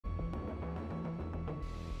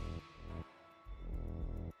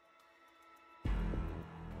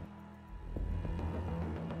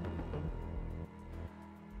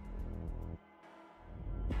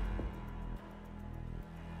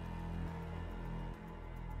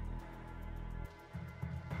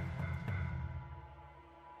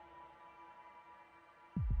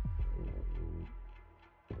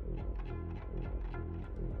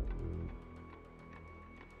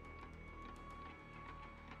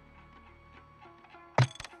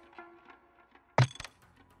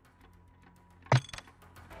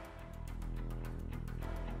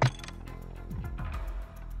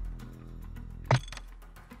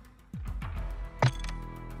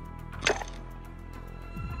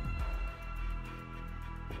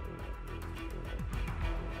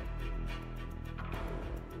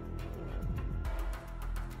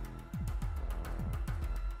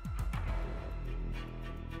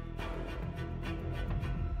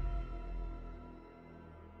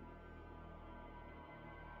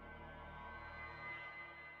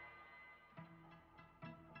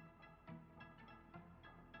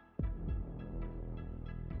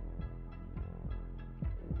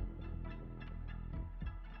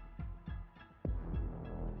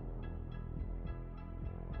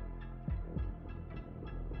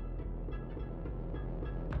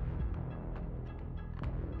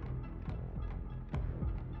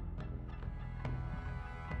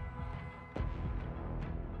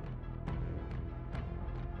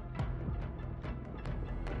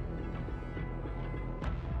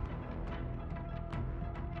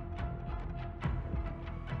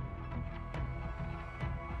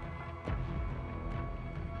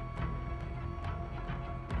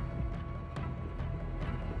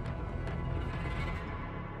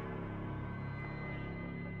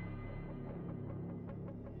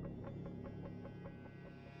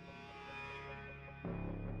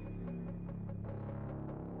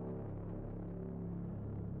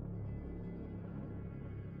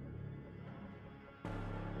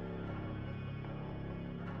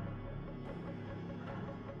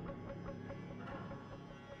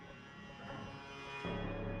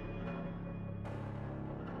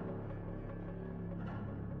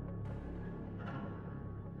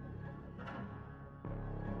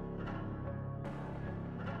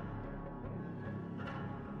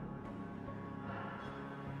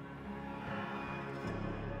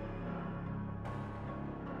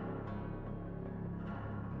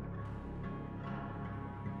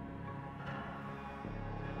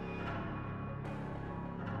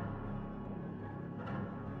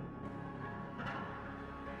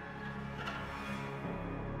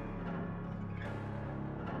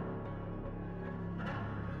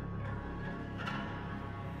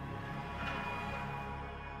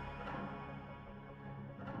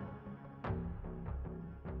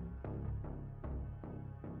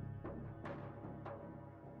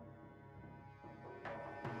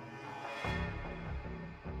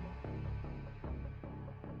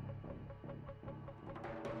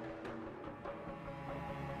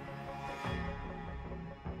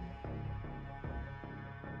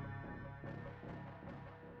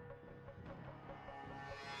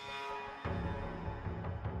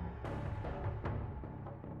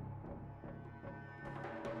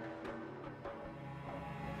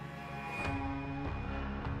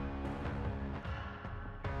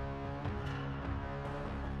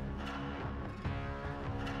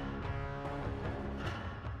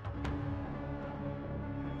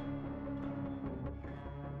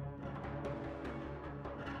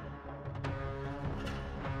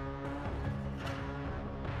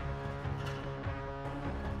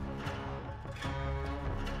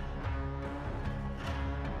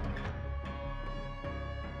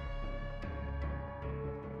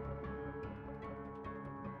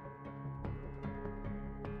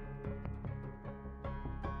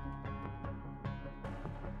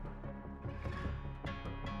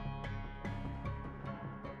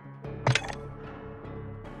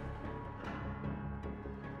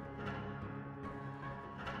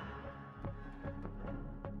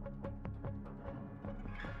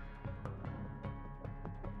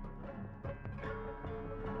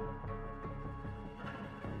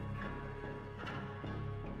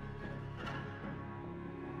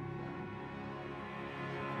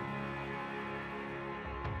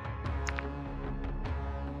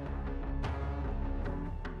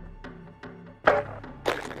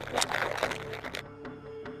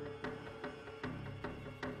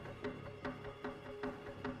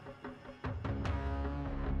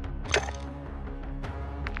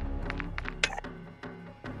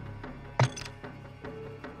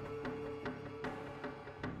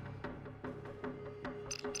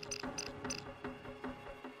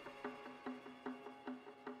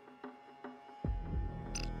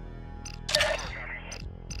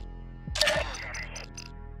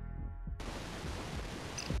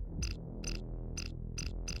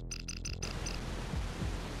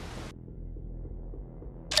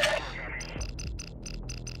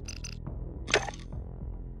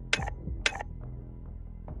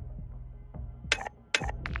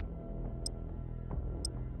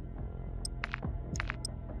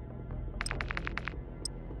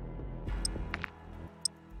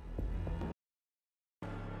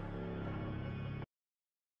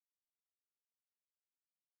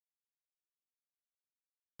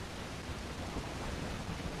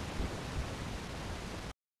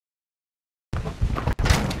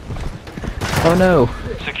Oh no.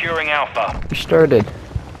 Securing Alpha. Restarted.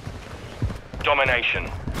 Domination.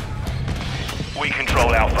 We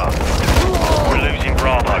control Alpha. We're losing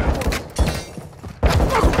Bravo.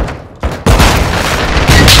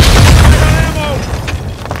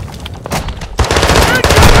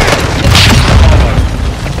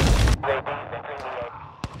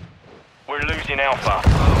 We're losing Alpha.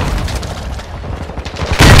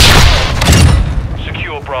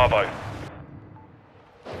 Secure Bravo.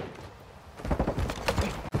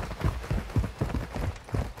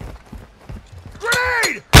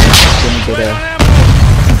 Grenade! Gonna get a...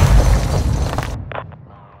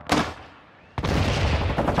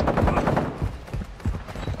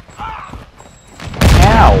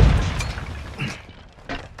 Ow!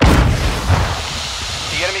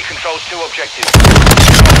 The enemy controls 2 objectives.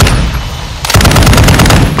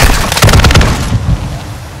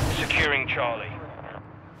 Securing Charlie.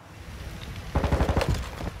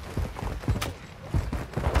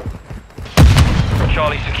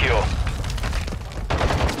 Charlie secure.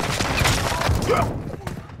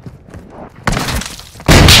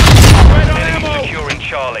 Enemy securing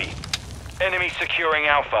Charlie. Enemy securing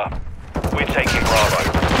Alpha. We're taking Bravo.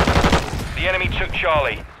 The enemy took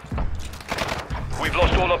Charlie. We've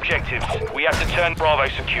lost all objectives. We have to turn Bravo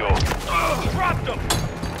secure. Dropped him!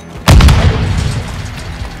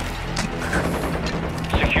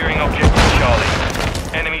 Securing objective Charlie.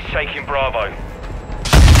 Enemy's taking Bravo.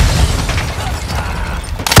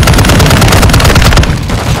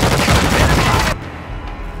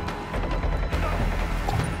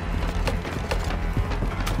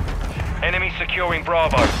 Enemy securing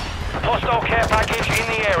Bravo. Hostile care package in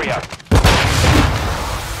the area.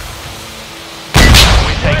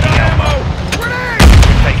 We're taking Alpha.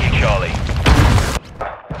 We're taking Charlie.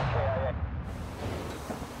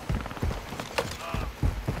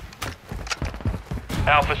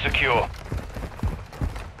 Alpha secure.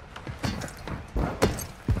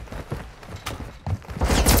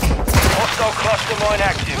 Hostile cluster mine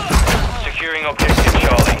active. Securing objective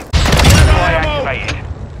Charlie. Supply activated.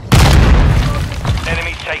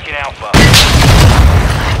 Enemies taking Alpha.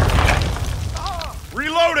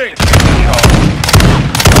 Reloading! Charlie.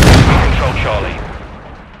 We control Charlie.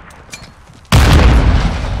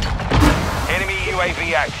 Enemy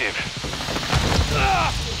UAV active.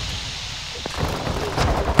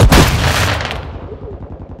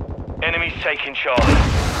 Enemies taking Charlie.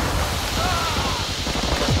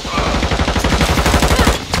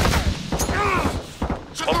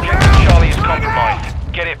 Objective Charlie is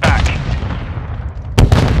compromised. Get it back.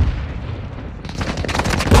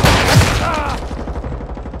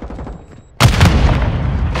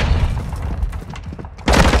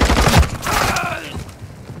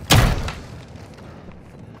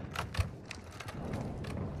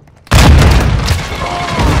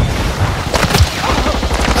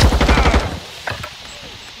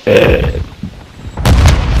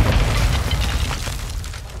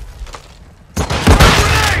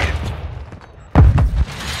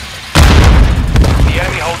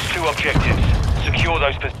 Objectives. Secure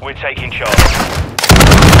those. We're taking charge.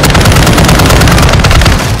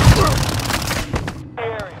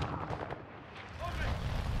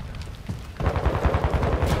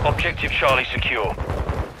 Objective Charlie secure.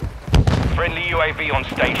 Friendly UAV on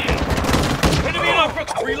station. Enemy Alpha!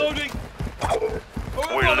 Reloading!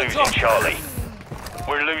 We're losing Charlie.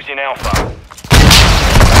 We're losing Alpha.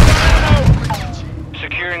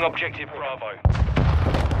 Securing objective Bravo.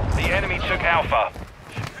 The enemy took Alpha.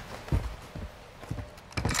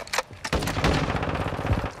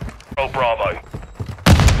 Bravo.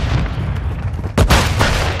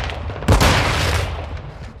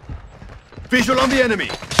 Visual on the enemy.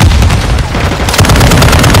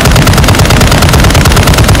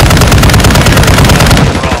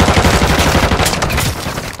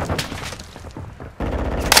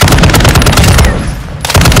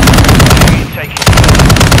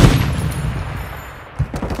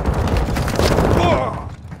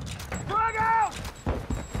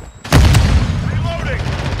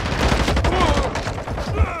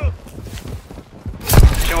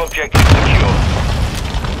 Objective secure.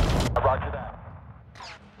 Roger that.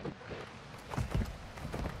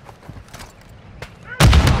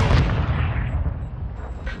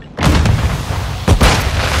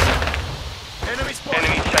 Enemy spotted.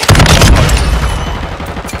 Enemy taking Bravo.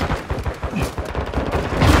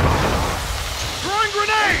 Throwing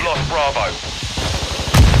grenade! We've lost Bravo.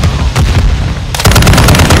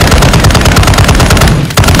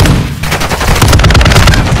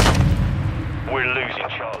 We're losing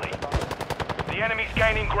Charlie. The enemy's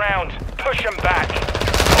gaining ground. Push them back.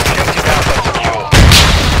 Objective Alpha secure.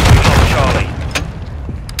 We've lost Charlie.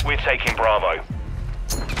 We're taking Bravo.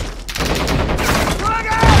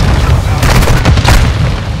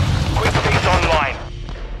 Quick feeds online.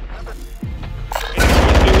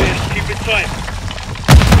 Do this. Keep it tight.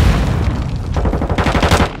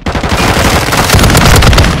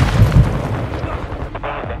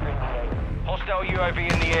 Hostile UAV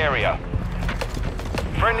in the area.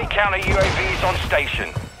 Friendly counter UAV is on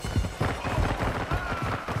station.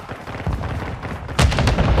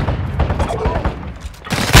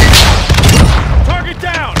 Target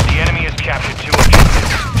down! The enemy has captured 2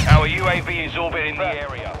 objectives. Our UAV is orbiting the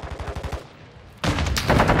area.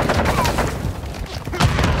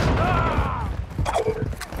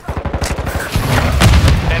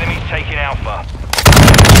 Enemy's taking Alpha.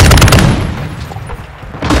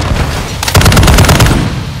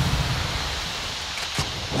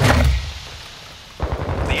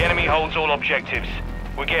 The enemy holds all objectives.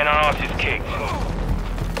 We're getting our asses kicked.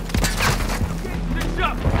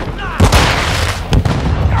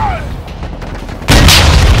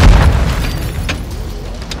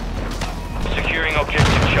 Securing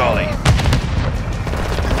objective Charlie.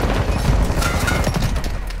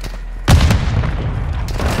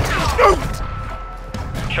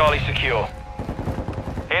 Charlie secure.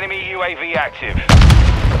 Enemy UAV active.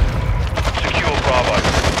 Secure Bravo.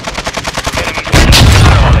 Enemy secure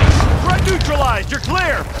Charlie. Threat neutralized! You're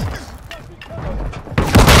clear!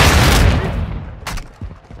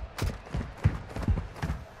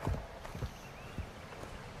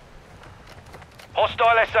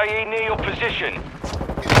 Hostile SAE near your position.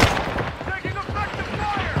 Taking effective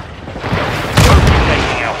fire!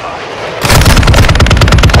 Taking Alpha.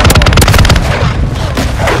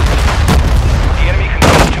 The enemy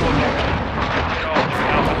controls 2 objectives.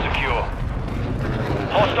 Alpha secure.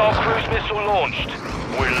 Hostile cruise missile launched.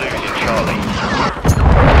 We're losing Charlie.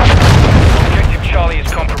 Objective Charlie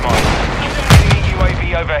is compromised. Enemy UAV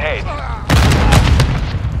overhead.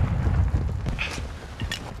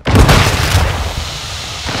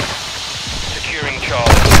 Securing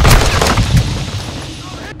Charlie.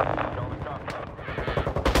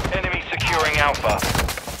 Enemy securing Alpha.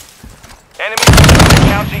 Enemy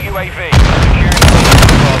counter UAV. Securing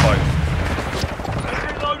Bravo.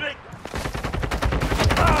 Reloading!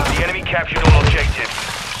 The enemy captured all objectives.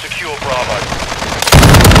 Secure Bravo.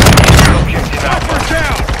 Objective Alpha.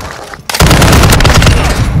 Down!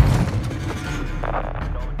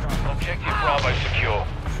 Objective Bravo secure.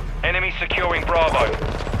 Enemy securing Bravo.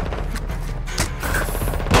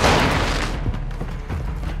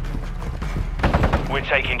 We're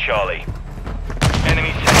taking Charlie.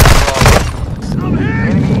 Enemy taking Bravo.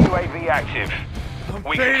 Enemy UAV active.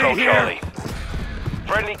 We control here. Charlie.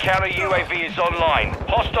 Friendly counter UAV is online.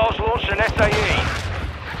 Hostiles launched an SAE.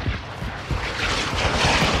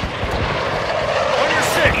 On your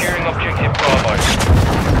 6! Securing objective Bravo.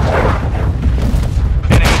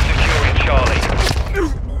 Enemy securing Charlie.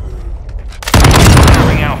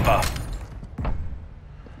 Securing Alpha.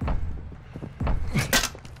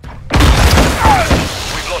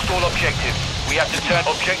 We've lost all objectives. We have to turn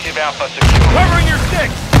objective Alpha secure. Covering your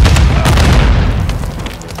 6!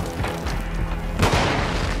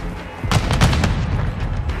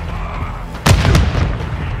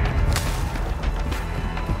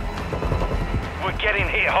 We're getting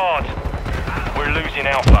hit hard. We're losing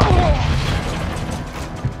Alpha.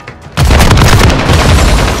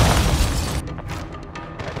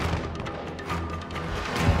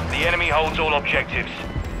 The enemy holds all objectives.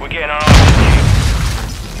 We're getting our asses kicked.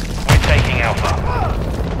 We're taking Alpha.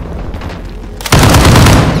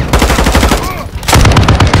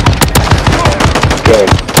 Good.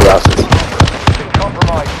 Velocity.